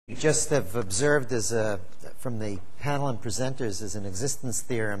Just have observed from the panel and presenters as an existence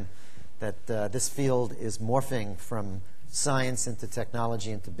theorem that this field is morphing from science into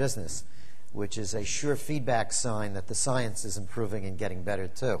technology into business, which is a sure feedback sign that the science is improving and getting better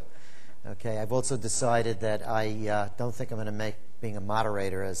too. Okay, I've also decided that I don't think I'm going to make being a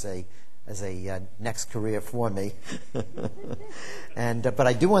moderator as a next career for me. But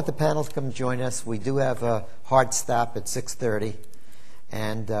I do want the panel to come join us. We do have a hard stop at 6:30.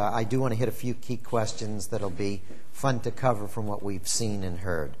 And I do want to hit a few key questions that'll be fun to cover from what we've seen and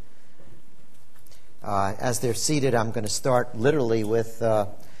heard. As they're seated, I'm going to start literally with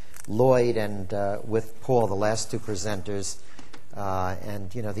Lloyd and with Paul, the last two presenters.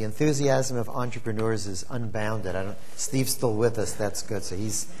 And, you know, the enthusiasm of entrepreneurs is unbounded. Steve's still with us. That's good. So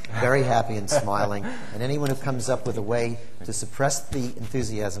he's very happy and smiling. And anyone who comes up with a way to suppress the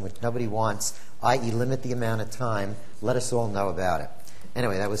enthusiasm, which nobody wants, i.e. limit the amount of time, let us all know about it.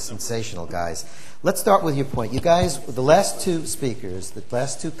 Anyway, that was sensational, guys. Let's start with your point. You guys, the last two speakers, the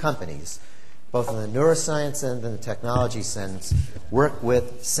last two companies, both in the neuroscience and in the technology sense, work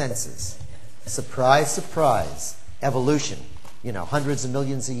with senses. Surprise, surprise, evolution. You know, hundreds of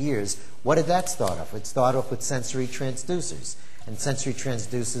millions of years. What did that start off with? It started off with sensory transducers. And sensory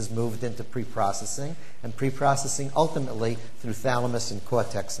transducers moved into pre-processing, and pre-processing ultimately through thalamus and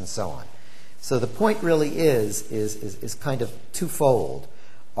cortex and so on. So the point really is kind of twofold.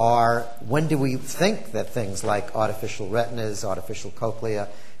 When do we think that things like artificial retinas, artificial cochlea,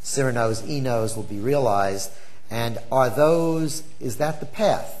 Cyrano's, Enos will be realized? And is that the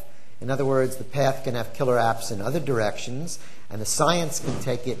path? In other words, the path can have killer apps in other directions, and the science can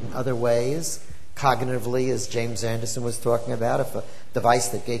take it in other ways, cognitively, as James Anderson was talking about, if a device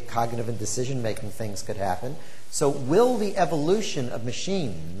that gave cognitive and decision-making things could happen. So will the evolution of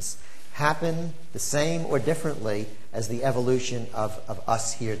machines happen the same or differently as the evolution of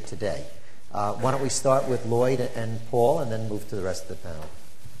us here today? Why don't we start with Lloyd and Paul and then move to the rest of the panel?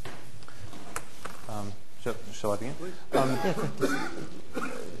 Shall I begin?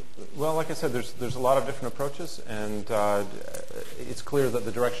 Well, like I said, there's a lot of different approaches, and it's clear that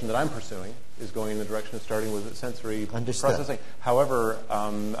the direction that I'm pursuing is going in the direction of starting with sensory processing. However,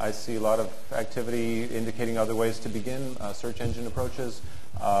 I see a lot of activity indicating other ways to begin, search engine approaches,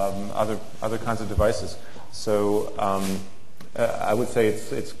 other kinds of devices. So I would say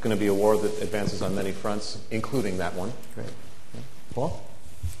it's going to be a war that advances on many fronts, including that one. Great. Paul?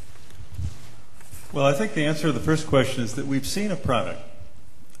 Well, I think the answer to the first question is that we've seen a product.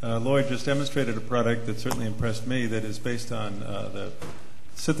 Lloyd just demonstrated a product that certainly impressed me that is based on the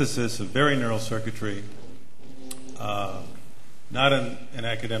synthesis of very neural circuitry, not in an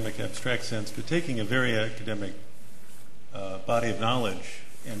academic abstract sense, but taking a very academic body of knowledge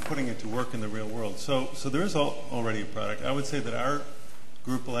and putting it to work in the real world. So there is already a product. I would say that our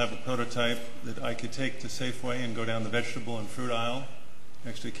group will have a prototype that I could take to Safeway and go down the vegetable and fruit aisle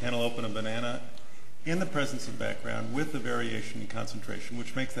next to a cantaloupe and a banana in the presence of background with the variation in concentration,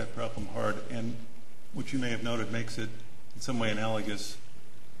 which makes that problem hard and which you may have noted makes it in some way analogous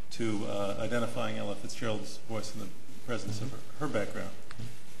to identifying Ella Fitzgerald's voice in the presence of her background.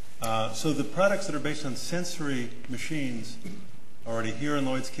 So the products that are based on sensory machines are already here. In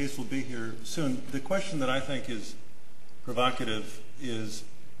Lloyd's case, will be here soon. The question that I think is provocative is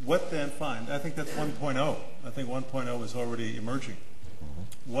what then find? I think that's 1.0. I think 1.0 is already emerging.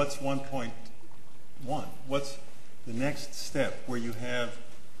 What's 1.1? What's the next step where you have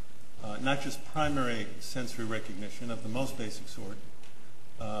not just primary sensory recognition of the most basic sort,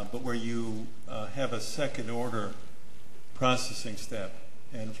 but where you have a second-order processing step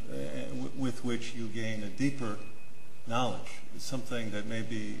and with which you gain a deeper knowledge, something that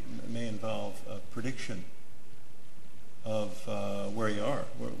may involve a prediction of where you are,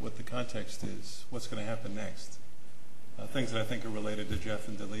 what the context is, what's going to happen next. Things that I think are related to Jeff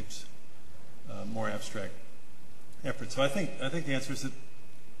and Dilip's more abstract efforts. So I think the answer is that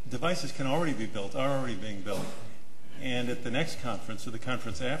devices can already be built, are already being built. And at the next conference or the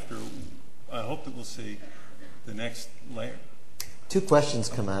conference after, I hope that we'll see the next layer. Two questions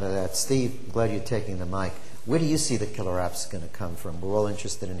come out of that. Steve, I'm glad you're taking the mic. Where do you see the killer apps going to come from? We're all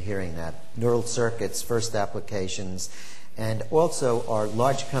interested in hearing that. Neural circuits, first applications, and also are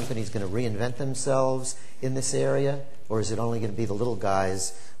large companies going to reinvent themselves in this area, or is it only going to be the little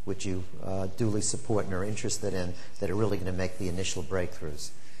guys which you duly support and are interested in that are really going to make the initial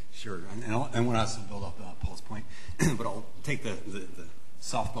breakthroughs? Sure, and I want to also build up Paul's point, but I'll take the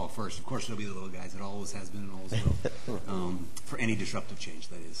softball first. Of course, it'll be the little guys. It always has been and always will. For any disruptive change,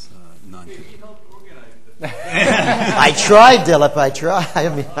 that is, He helped organize it. I tried, Dilip. I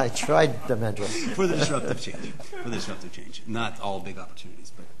tried Dharmendra. For the disruptive change. Not all big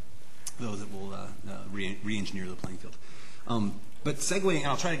opportunities, but those that will re-engineer the playing field. But segueing,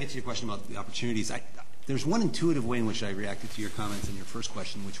 I'll try to get to your question about the opportunities. There's one intuitive way in which I reacted to your comments in your first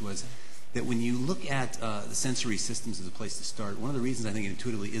question, which was that when you look at the sensory systems as a place to start, one of the reasons I think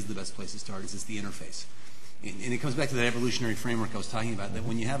intuitively is the best place to start is the interface. And it comes back to that evolutionary framework I was talking about, that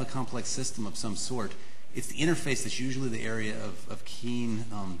when you have a complex system of some sort, it's the interface that's usually the area of keen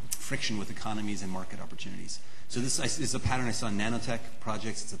friction with economies and market opportunities. So this is a pattern I saw in nanotech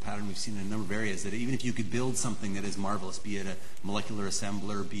projects. It's a pattern we've seen in a number of areas, that even if you could build something that is marvelous, be it a molecular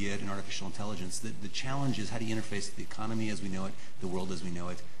assembler, be it an artificial intelligence, the challenge is how do you interface the economy as we know it, the world as we know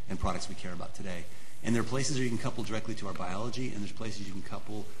it, and products we care about today. And there are places where you can couple directly to our biology, and there's places you can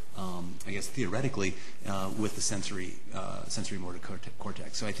couple, I guess theoretically, with the sensory motor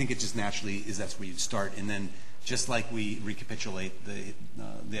cortex. So I think it just naturally is that's where you'd start, and then just like we recapitulate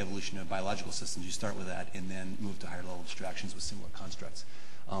the evolution of biological systems, you start with that and then move to higher level abstractions with similar constructs.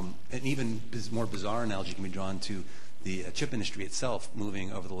 An even more bizarre analogy can be drawn to the chip industry itself,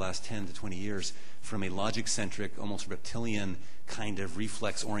 moving over the last 10 to 20 years from a logic-centric, almost reptilian kind of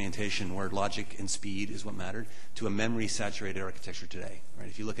reflex orientation where logic and speed is what mattered, to a memory-saturated architecture today. Right?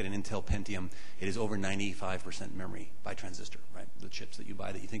 If you look at an Intel Pentium, it is over 95% memory by transistor. Right? The chips that you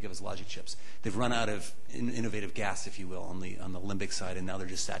buy that you think of as logic chips, they've run out of innovative gas, if you will, on the limbic side, and now they're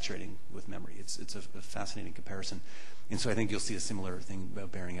just saturating with memory. It's a fascinating comparison, and so I think you'll see a similar thing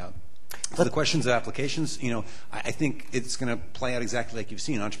bearing out. For the questions of applications, I think it's going to play out exactly like you've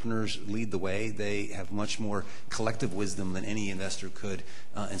seen. Entrepreneurs lead the way. They have much more collective wisdom than any investor could.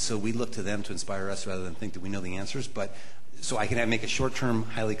 And so we look to them to inspire us rather than think that we know the answers. But so I can make a short-term,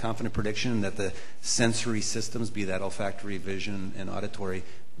 highly confident prediction that the sensory systems, be that olfactory, vision, and auditory,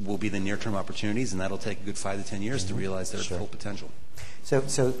 will be the near-term opportunities, and that'll take a good 5 to 10 years to realize their full potential.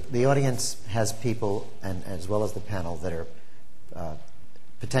 So the audience has people, and as well as the panel, that are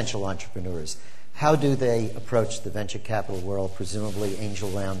potential entrepreneurs. How do they approach the venture capital world, presumably angel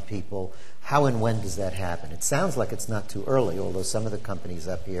round people? How and when does that happen? It sounds like it's not too early, although some of the companies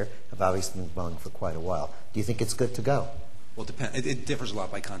up here have obviously been going for quite a while. Do you think it's good to go? Well, it differs a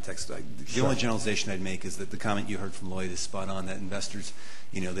lot by context. The only generalization I'd make is that the comment you heard from Lloyd is spot on, that investors,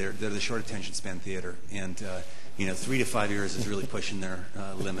 they're the short attention span theater. And 3 to 5 years is really pushing their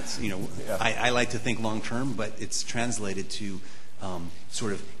limits. I like to think long term, but it's translated to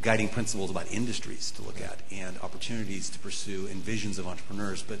sort of guiding principles about industries to look at and opportunities to pursue and visions of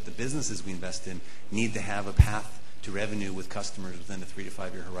entrepreneurs. But the businesses we invest in need to have a path to revenue with customers within a 3 to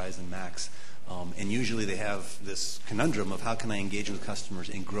 5 year horizon max. And usually they have this conundrum of how can I engage with customers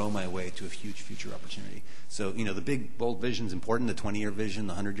and grow my way to a huge future opportunity. So, the big, bold vision is important, the 20-year vision,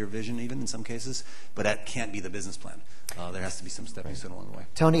 the 100-year vision even in some cases, but that can't be the business plan. There has to be some stepping stone along the way.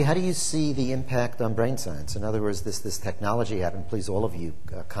 Tony, how do you see the impact on brain science? In other words, this technology happened. Please, all of you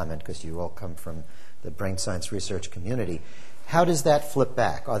comment, because you all come from the brain science research community. How does that flip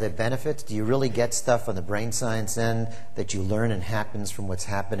back? Are there benefits? Do you really get stuff on the brain science end that you learn and happens from what's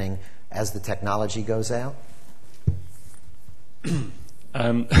happening as the technology goes out?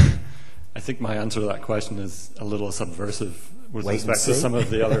 I think my answer to that question is a little subversive with respect to some of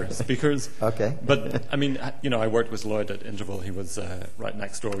the other speakers. Okay. But, I worked with Lloyd at Interval. He was right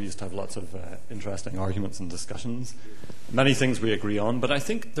next door. We used to have lots of interesting arguments and discussions. Many things we agree on, but I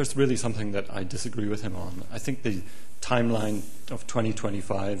think there's really something that I disagree with him on. I think the timeline of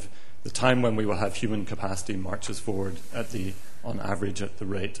 2025, the time when we will have human capacity, marches forward on average at the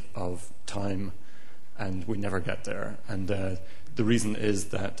rate of time, and we never get there. And the reason is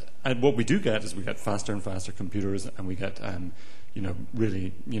that what we do get is we get faster and faster computers, and we get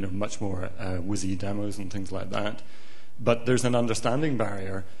really much more whizzy demos and things like that. But there's an understanding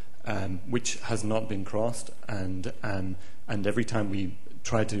barrier which has not been crossed, and every time we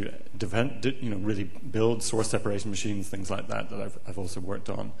try to really build source separation machines, things like that I've also worked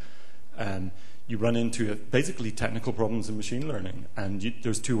on, you run into basically technical problems in machine learning. And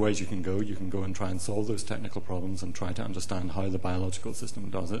there's two ways you can go. You can go and try and solve those technical problems and try to understand how the biological system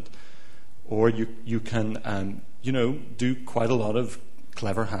does it. Or you can do quite a lot of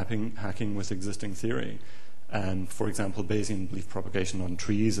clever hacking with existing theory. For example, Bayesian belief propagation on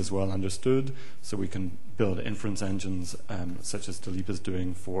trees is well understood, so we can build inference engines such as Dilip is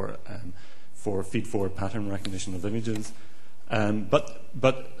doing for feed-forward pattern recognition of images. But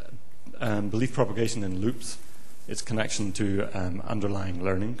belief propagation in loops, its connection to underlying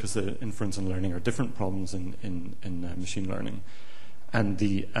learning, because the inference and learning are different problems in machine learning. and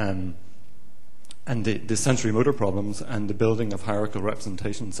the sensory motor problems and the building of hierarchical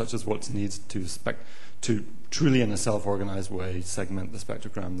representation, such as what's needed to truly in a self-organized way segment the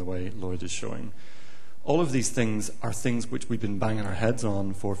spectrogram the way Lloyd is showing. All of these things are things which we've been banging our heads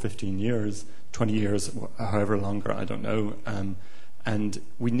on for 15 years, 20 years, however longer, I don't know. And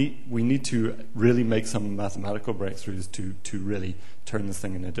we need to really make some mathematical breakthroughs to really turn this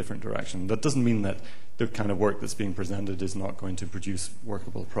thing in a different direction. That doesn't mean that the kind of work that's being presented is not going to produce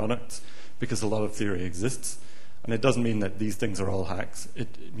workable products, because a lot of theory exists. And it doesn't mean that these things are all hacks,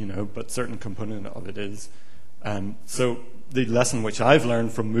 but certain component of it is. So the lesson which I've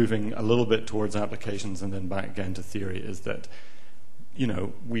learned from moving a little bit towards applications and then back again to theory is that,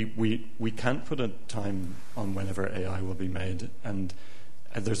 we can't put a time on whenever AI will be made, and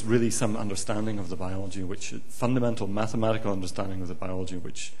there's really some understanding of the biology, fundamental mathematical understanding of the biology,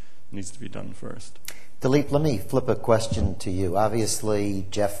 which needs to be done first. Dilip, let me flip a question to you. Obviously,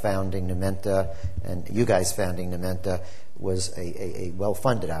 Jeff founding Numenta and you guys founding Numenta was a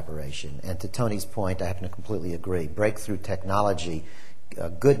well-funded operation. And to Tony's point, I happen to completely agree. Breakthrough technology,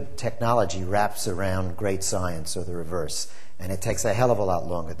 good technology wraps around great science or the reverse. And it takes a hell of a lot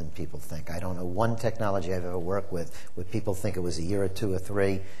longer than people think. I don't know one technology I've ever worked with where people think it was a year or two or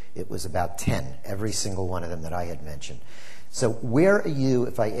three. It was about 10, every single one of them that I had mentioned. So where are you,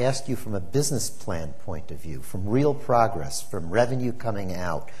 if I asked you from a business plan point of view, from real progress, from revenue coming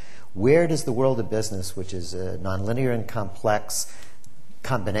out, where does the world of business, which is a nonlinear and complex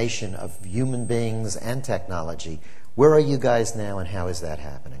combination of human beings and technology, where are you guys now and how is that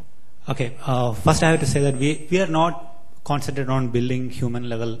happening? Okay, first I have to say that we are not concentrated on building human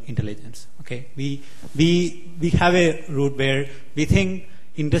level intelligence. Okay, we have a route where we think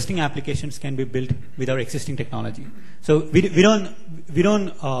interesting applications can be built with our existing technology. So we don't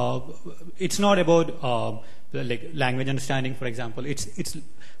it's not about like language understanding, for example. It's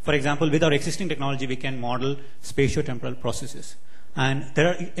for example, with our existing technology, we can model spatio-temporal processes. And there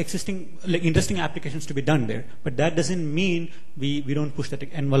are existing interesting applications to be done there, but that doesn't mean we don't push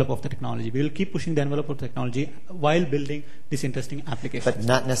the envelope of the technology. We will keep pushing the envelope of the technology while building these interesting applications. But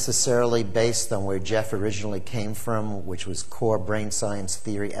not necessarily based on where Jeff originally came from, which was core brain science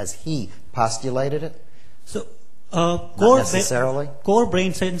theory as he postulated it? So core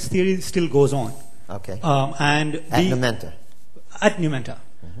brain science theory still goes on. Okay. And at Numenta. At Numenta.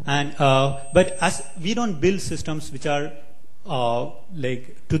 Mm-hmm. And but as we don't build systems which are for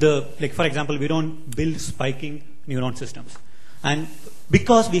example, we don't build spiking neuron systems, and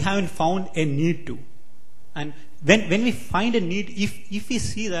because we haven't found a need to, and when we find a need, if we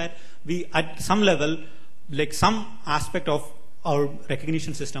see that we at some level, like some aspect of our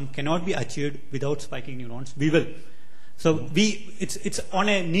recognition system cannot be achieved without spiking neurons, we will. So it's on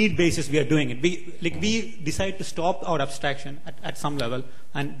a need basis we are doing it. We decide to stop our abstraction at some level,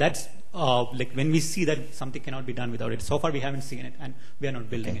 and that's when we see that something cannot be done without it. So far we haven't seen it, and we are not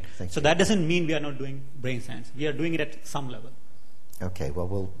building it. So that doesn't mean we are not doing brain science. We are doing it at some level. Okay,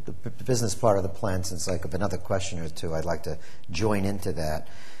 well, the business part of the plan, since I have another question or two, I'd like to join into that.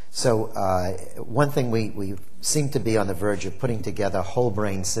 So one thing we seem to be on the verge of putting together whole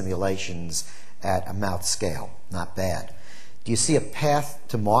brain simulations at a mouth scale. Not bad. Do you see a path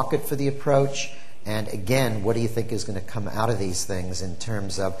to market for the approach? And again, what do you think is going to come out of these things in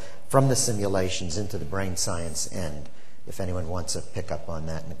terms of from the simulations into the brain science end? If anyone wants to pick up on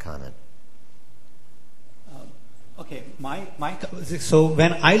that in a comment. Okay, so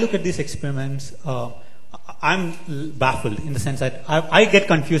when I look at these experiments, I'm baffled in the sense that I get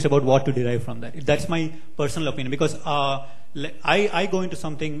confused about what to derive from that. That's my personal opinion, because I go into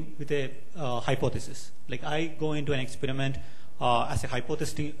something with a hypothesis. Like I go into an experiment as a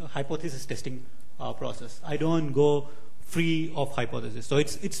hypothesis testing process. I don't go free of hypothesis. So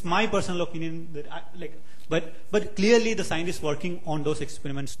it's my personal opinion that but clearly the scientists working on those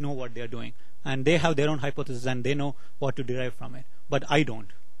experiments know what they are doing, and they have their own hypothesis and they know what to derive from it. But I don't.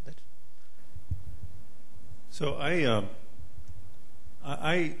 So I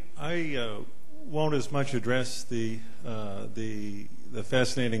won't as much address the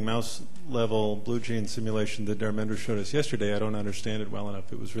fascinating mouse level blue gene simulation that Dharmendra showed us yesterday. I don't understand it well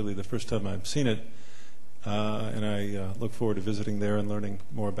enough. It was really the first time I've seen it, and I look forward to visiting there and learning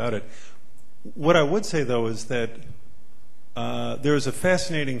more about it. What I would say, though, is that there is a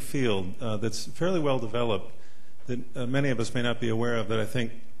fascinating field that's fairly well developed that many of us may not be aware of, that I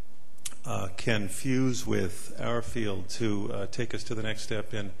think can fuse with our field to take us to the next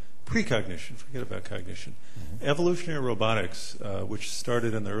step in precognition. Forget about cognition. Mm-hmm. Evolutionary robotics, which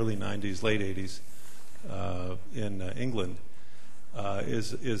started in the early 90s, late 80s in England,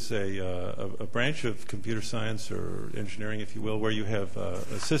 is a branch of computer science or engineering, if you will, where you have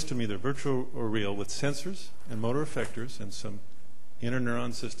a system, either virtual or real, with sensors and motor effectors and some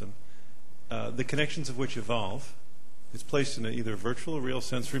interneuron system, the connections of which evolve. It's placed in either virtual or real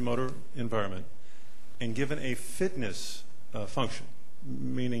sensory motor environment and given a fitness function,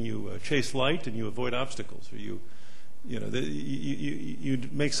 meaning you chase light and you avoid obstacles, or you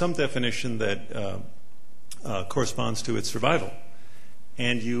make some definition that corresponds to its survival.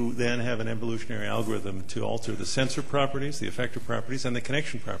 And you then have an evolutionary algorithm to alter the sensor properties, the effector properties, and the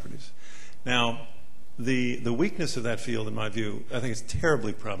connection properties. Now, the weakness of that field, in my view, I think is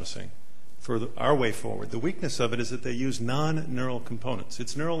terribly promising for our way forward. The weakness of it is that they use non-neural components.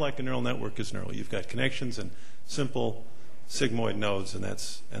 It's neural like a neural network is neural. You've got connections and simple sigmoid nodes, and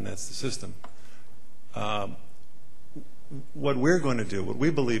that's the system. What we're going to do, what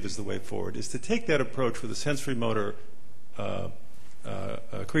we believe is the way forward, is to take that approach with a sensory motor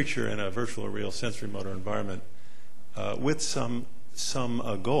creature in a virtual or real sensory motor environment with some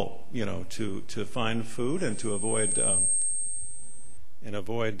goal, to find food and to avoid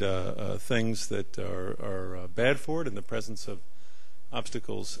things that are bad for it in the presence of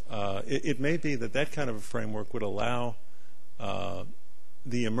obstacles. It may be that kind of a framework would allow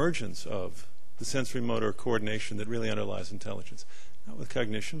the emergence of the sensory motor coordination that really underlies intelligence. Not with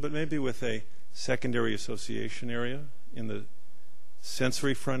cognition, but maybe with a secondary association area in the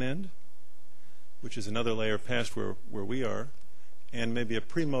sensory front end, which is another layer past where we are, and maybe a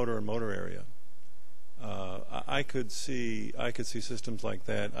premotor and motor area. I could see systems like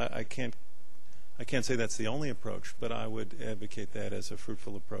that. I can't say that's the only approach, but I would advocate that as a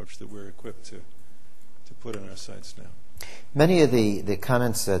fruitful approach that we're equipped to put in our sights now. Many of the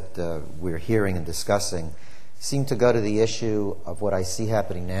comments that we're hearing and discussing seem to go to the issue of what I see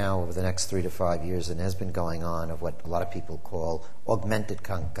happening now over the next 3 to 5 years and has been going on, of what a lot of people call augmented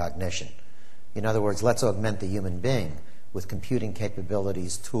cognition. In other words, let's augment the human being with computing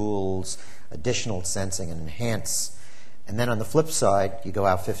capabilities, tools, additional sensing, and enhance. And then on the flip side, you go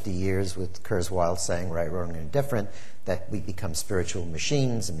out 50 years with Kurzweil saying, right, wrong, and indifferent, that we become spiritual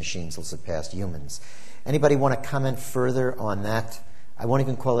machines and machines will surpass humans. Anybody want to comment further on that? I won't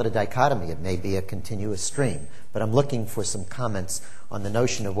even call it a dichotomy. It may be a continuous stream. But I'm looking for some comments on the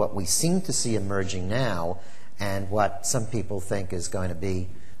notion of what we seem to see emerging now and what some people think is going to be,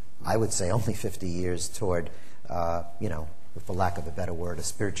 I would say, only 50 years toward, for lack of a better word, a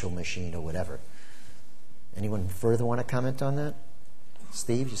spiritual machine or whatever. Anyone further want to comment on that?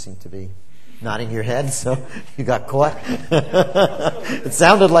 Steve, you seem to be nodding your head, so you got caught. It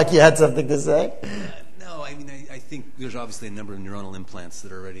sounded like you had something to say. No, I mean, I think there's obviously a number of neuronal implants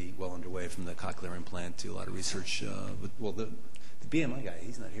that are already well underway, from the cochlear implant to a lot of research. The BMI guy,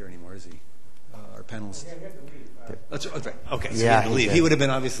 he's not here anymore, is he? Our panelist. That's right. Okay, so yeah, he would have been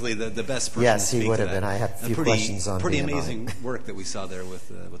obviously the best person to speak to that. Yes, he would have been. I have a few questions on pretty BMI. amazing work that we saw there with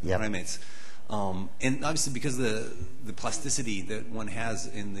the primates. And obviously, because of the plasticity that one has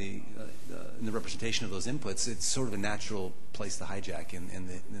in the representation of those inputs, it's sort of a natural place to hijack. And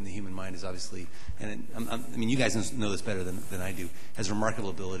the human mind is obviously, and I mean, you guys know this better than I do, has a remarkable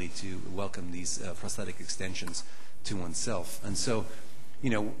ability to welcome these prosthetic extensions to oneself. And so,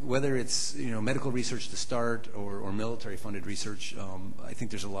 whether it's medical research to start or military-funded research, I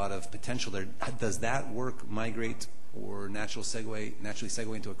think there's a lot of potential there. Does that work migrate or naturally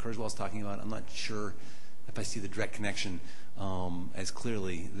segue into what Kurzweil's talking about? I'm not sure if I see the direct connection as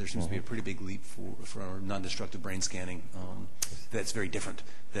clearly. There seems to be a pretty big leap for non-destructive brain scanning that's very different,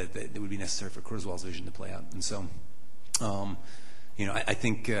 that would be necessary for Kurzweil's vision to play out. And so, I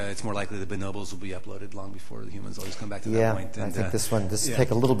think it's more likely the bonobos will be uploaded long before the humans. I'll just come back to that point. And, I think this will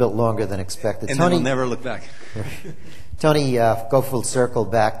take a little bit longer than expected. And Tony, then we'll never look back. Tony, go full circle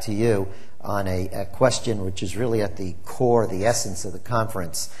back to you on a question which is really at the core, the essence of the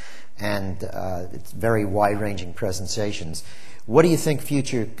conference, and it's very wide-ranging presentations. What do you think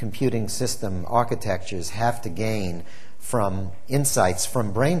future computing system architectures have to gain from insights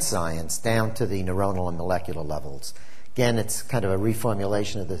from brain science down to the neuronal and molecular levels? Again, it's kind of a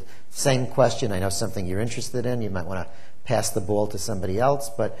reformulation of the same question. I know something you're interested in. You might want to pass the ball to somebody else,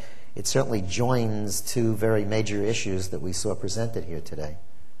 but it certainly joins two very major issues that we saw presented here today.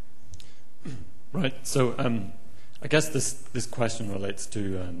 Right. So I guess this question relates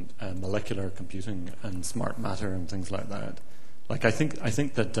to molecular computing and smart matter and things like that. Like I think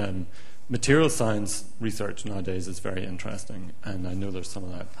that material science research nowadays is very interesting, and I know there's some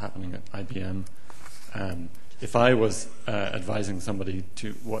of that happening at IBM. If I was advising somebody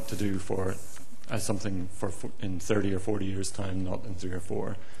what to do for something in 30 or 40 years' time, not in 3 or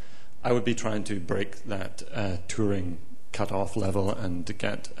 4, I would be trying to break that Turing cut-off level and to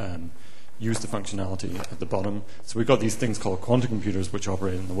get use the functionality at the bottom. So we've got these things called quantum computers which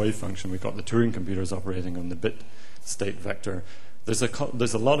operate in the wave function. We've got the Turing computers operating on the bit state vector. There's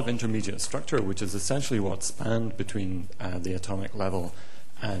a lot of intermediate structure which is essentially what's spanned between the atomic level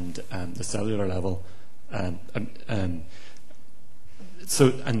and the cellular level. So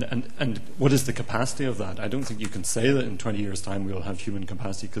what is the capacity of that? I don't think you can say that in 20 years' time we will have human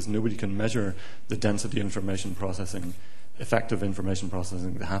capacity because nobody can measure the density information processing, effective information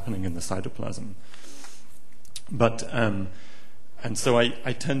processing happening in the cytoplasm. But and so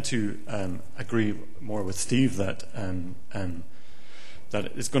I tend to agree more with Steve that that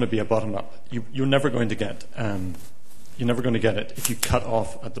it's going to be a bottom up. You're never going to get it if you cut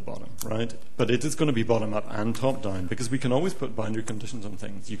off at the bottom, right? But it is going to be bottom up and top down because we can always put boundary conditions on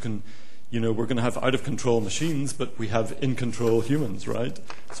things. We're going to have out of control machines, but we have in control humans, right?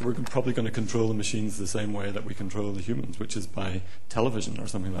 So we're probably going to control the machines the same way that we control the humans, which is by television or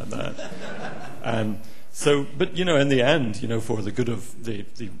something like that. But in the end, for the good of the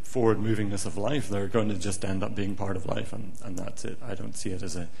forward movingness of life, they're going to just end up being part of life, and that's it. I don't see it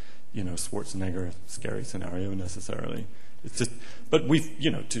as a Schwarzenegger scary scenario necessarily. It's just, but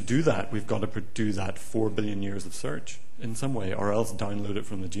to do that, we've got to do that 4 billion years of search in some way, or else download it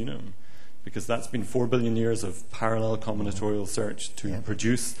from the genome, because that's been 4 billion years of parallel combinatorial search to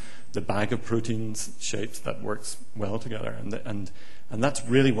produce the bag of proteins shapes that works well together, and that's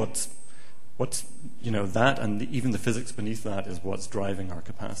really what's that, and even the physics beneath that is what's driving our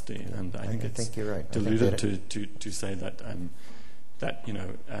capacity. And I think you're right. Deluded to say that.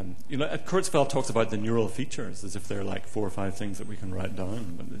 Kurzweil talks about the neural features as if they're like 4 or 5 things that we can write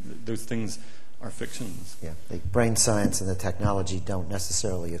down, but those things are fictions. Yeah, the brain science and the technology don't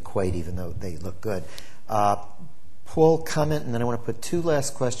necessarily equate, even though they look good. Paul, comment, and then I want to put 2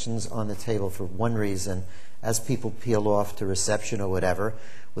 last questions on the table for one reason. As people peel off to reception or whatever,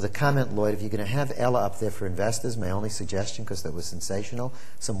 with a comment, Lloyd, if you're going to have Ella up there for investors, my only suggestion, because that was sensational,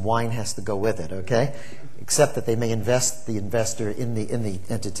 some wine has to go with it, okay? Except that they may invest the investor in the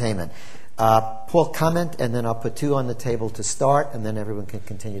entertainment. Paul, comment, and then I'll put 2 on the table to start, and then everyone can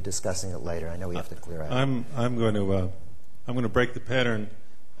continue discussing it later. I know we have to clear out. I'm going to break the pattern.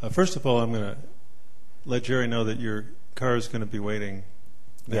 First of all, I'm going to let Jerry know that your car is going to be waiting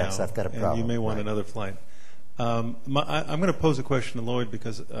now. Yes, I've got a problem. And you may want another flight. I'm going to pose a question to Lloyd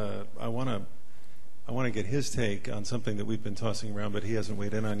because I want to get his take on something that we've been tossing around, but he hasn't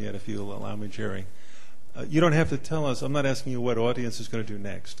weighed in on yet. If you'll allow me, Jerry, you don't have to tell us. I'm not asking you what audience is going to do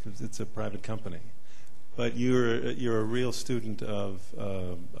next because it's a private company, but you're a real student of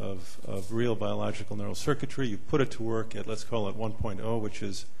real biological neural circuitry. You put it to work at, let's call it 1.0, which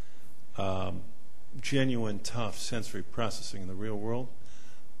is genuine, tough sensory processing in the real world.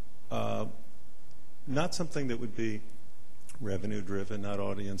 Not something that would be revenue-driven, not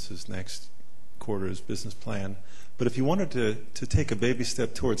audience's next quarter's business plan. But if you wanted to take a baby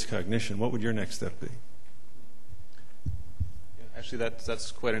step towards cognition, what would your next step be? Actually,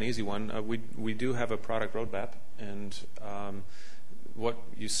 that's quite an easy one. We do have a product roadmap, and what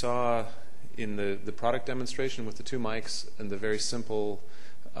you saw in the product demonstration with the 2 mics and the very simple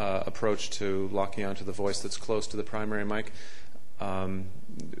approach to locking onto the voice that's close to the primary mic,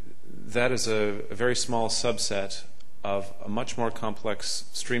 that is a very small subset of a much more complex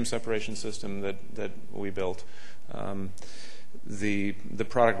stream separation system that we built. The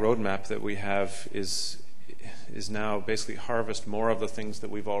product roadmap that we have is now basically harvest more of the things that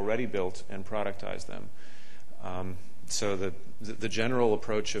we've already built and productize them. So the general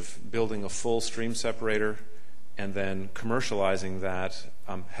approach of building a full stream separator and then commercializing that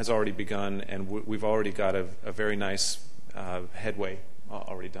has already begun, and we've already got a very nice headway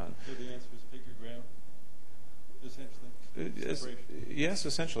already done. So the answer is pictogram, essentially? Yes,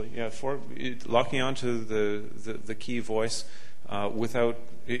 essentially. Yeah, locking onto the key voice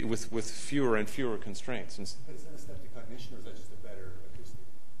with fewer and fewer constraints. But is that a step to cognition, or is that just a better acoustic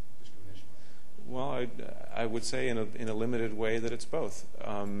discrimination? Well, I would say in a limited way that it's both.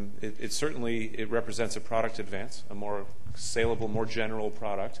 It certainly represents a product advance, a more saleable, more general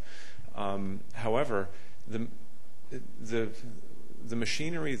product. However, the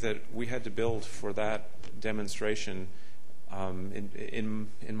machinery that we had to build for that demonstration, in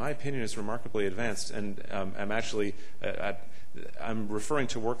my opinion, is remarkably advanced. And I'm referring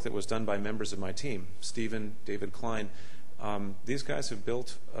to work that was done by members of my team, Stephen, David Klein. These guys have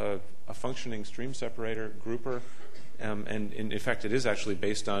built a functioning stream separator grouper, and in fact, it is actually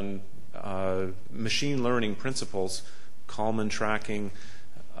based on machine learning principles, Kalman tracking,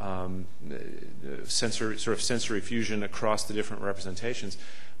 sensory fusion across the different representations.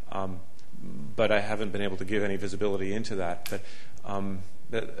 but I haven't been able to give any visibility into that. But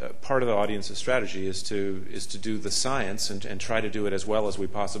part of the audience's strategy is to do the science and try to do it as well as we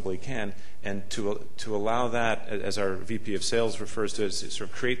possibly can, and to allow that, as our VP of Sales refers to it, is sort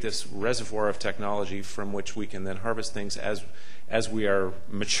of create this reservoir of technology from which we can then harvest things as we are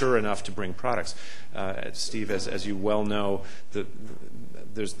mature enough to bring products. Steve, as you well know,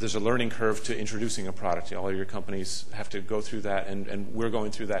 there's a learning curve to introducing a product. All of your companies have to go through that, and we're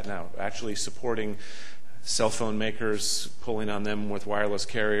going through that now, actually supporting cell phone makers, pulling on them with wireless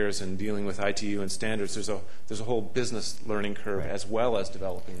carriers, and dealing with ITU and standards. There's a whole business learning curve as well as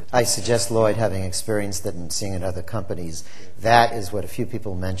developing the I suggest, Lloyd, having experienced it and seeing it in other companies, that is what a few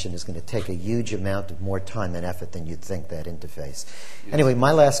people mentioned is going to take a huge amount of more time and effort than you'd think, that interface. Yes. Anyway,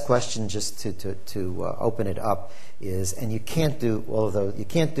 my last question, just to open it up, is, and you can't do all of those, you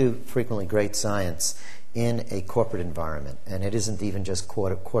can't do frequently great science in a corporate environment, and it isn't even just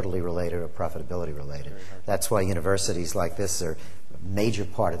quarterly related or profitability related. That's why universities like this are a major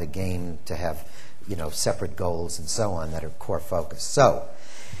part of the game, to have, separate goals and so on that are core focus. So,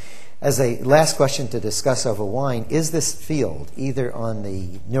 as a last question to discuss over wine, is this field, either on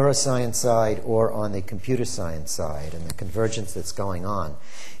the neuroscience side or on the computer science side, and the convergence that's going on,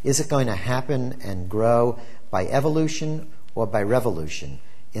 is it going to happen and grow by evolution or by revolution?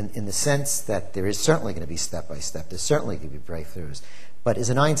 In the sense that there is certainly going to be step-by-step, there's certainly going to be breakthroughs, but is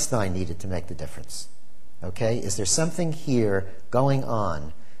an Einstein needed to make the difference? Okay? Is there something here going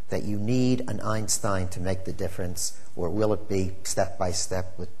on that you need an Einstein to make the difference, or will it be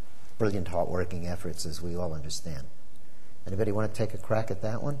step-by-step with brilliant, hard-working efforts, as we all understand? Anybody want to take a crack at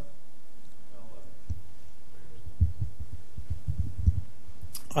that one?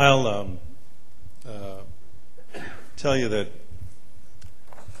 I'll tell you that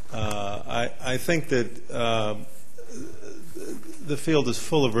I think that the field is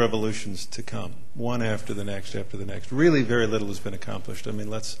full of revolutions to come, one after the next after the next. Really very little has been accomplished. I mean,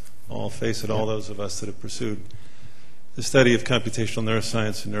 let's all face it, all those of us that have pursued the study of computational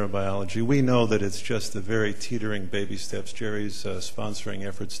neuroscience and neurobiology, we know that it's just the very teetering baby steps. Jerry's sponsoring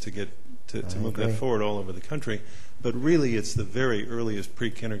efforts to get to move that forward all over the country. But really, it's the very earliest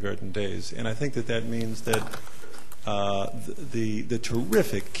pre-kindergarten days. And I think that means that the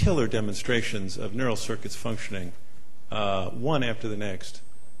terrific killer demonstrations of neural circuits functioning, one after the next,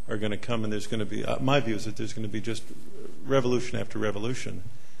 are going to come, and there's going to be, my view is that there's going to be just revolution after revolution,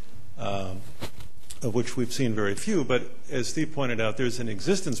 of which we've seen very few. But as Steve pointed out, there's an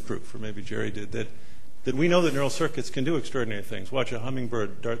existence proof, or maybe Jerry did, that we know that neural circuits can do extraordinary things. Watch a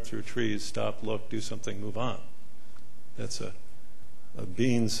hummingbird dart through trees, stop, look, do something, move on. That's a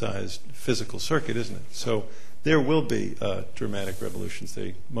bean-sized physical circuit, isn't it? So there will be dramatic revolutions.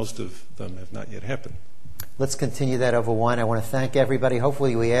 Most of them have not yet happened. Let's continue that over wine. I want to thank everybody.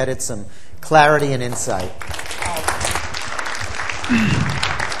 Hopefully we added some clarity and insight.